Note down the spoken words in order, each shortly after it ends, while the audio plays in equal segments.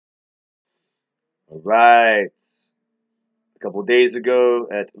All right. A couple days ago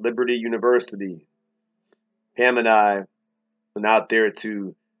at Liberty University, Pam and I went out there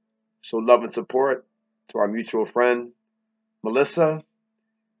to show love and support to our mutual friend, Melissa.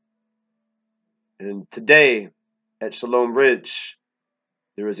 And today at Shalom Ridge,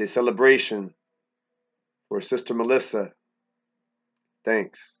 there is a celebration for Sister Melissa.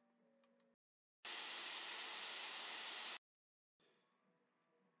 Thanks.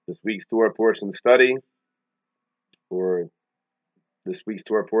 This week's Torah portion study, or this week's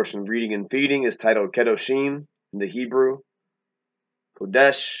Torah portion reading and feeding, is titled Kedoshim in the Hebrew,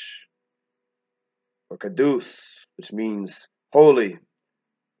 Kodesh, or Kadus, which means holy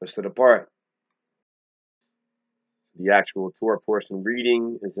or set apart. The actual Torah portion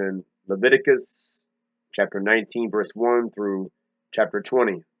reading is in Leviticus chapter 19, verse 1 through chapter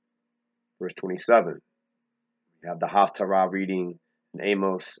 20, verse 27. We have the Haftarah reading in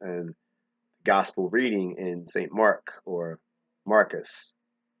Amos and the Gospel reading in St. Mark or Marcus.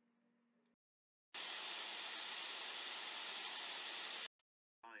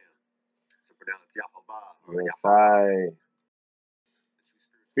 Yes,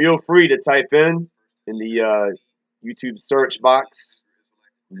 feel free to type in the YouTube search box,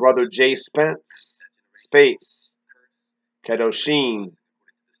 Brother J. Spence, space, Kedoshim,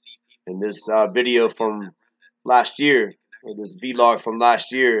 in this video from last year, or this vlog from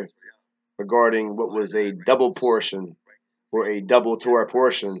last year, regarding what was a double portion, or a double Torah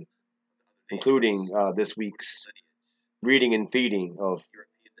portion, including this week's reading and feeding of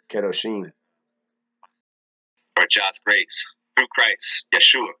Kedoshim. God's grace through Christ,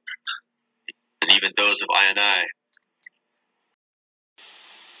 Yeshua, and even those of I and I